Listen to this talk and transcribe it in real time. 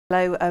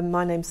Hello,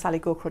 my name's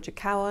Sally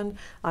Gaukrodger-Cowan.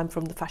 I'm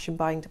from the fashion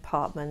buying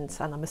department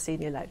and I'm a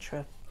senior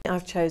lecturer.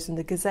 I've chosen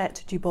the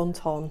Gazette du Bon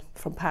Ton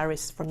from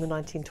Paris from the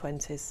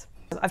 1920s.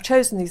 I've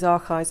chosen these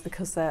archives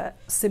because they're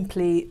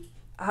simply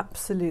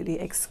absolutely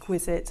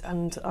exquisite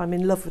and I'm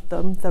in love with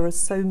them. There are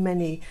so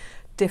many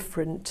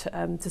different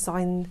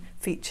design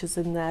features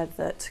in there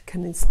that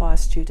can inspire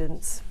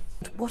students.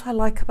 What I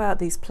like about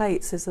these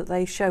plates is that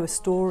they show a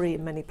story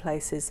in many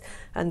places,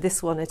 and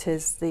this one it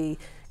is the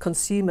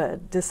consumer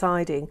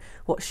deciding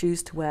what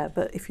shoes to wear,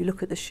 but if you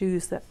look at the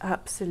shoes they're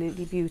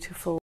absolutely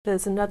beautiful.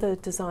 There's another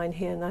design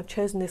here and I've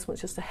chosen this one,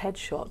 it's just a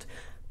headshot,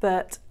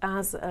 but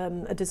as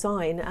a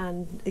design,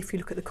 and if you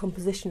look at the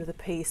composition of the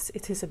piece,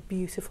 it is a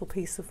beautiful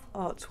piece of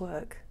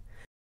artwork.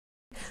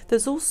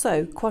 There's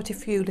also quite a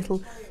few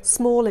little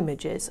small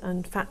images,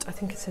 and in fact I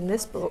think it's in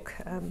this book.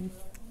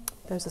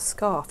 There's a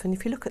scarf, and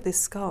if you look at this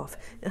scarf,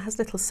 it has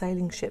little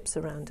sailing ships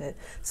around it.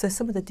 So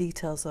some of the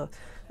details are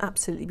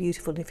absolutely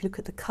beautiful. And if you look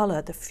at the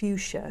colour, the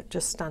fuchsia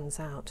just stands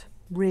out.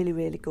 Really,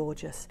 really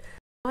gorgeous.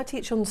 I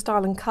teach on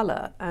style and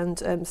colour,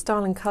 and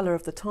style and colour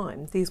of the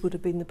time, these would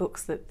have been the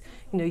books that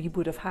you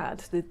would have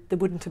had. There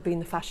wouldn't have been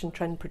the fashion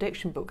trend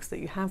prediction books that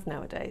you have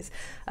nowadays.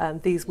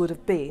 These would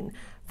have been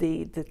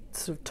the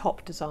sort of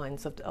top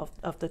designs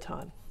of the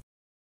time.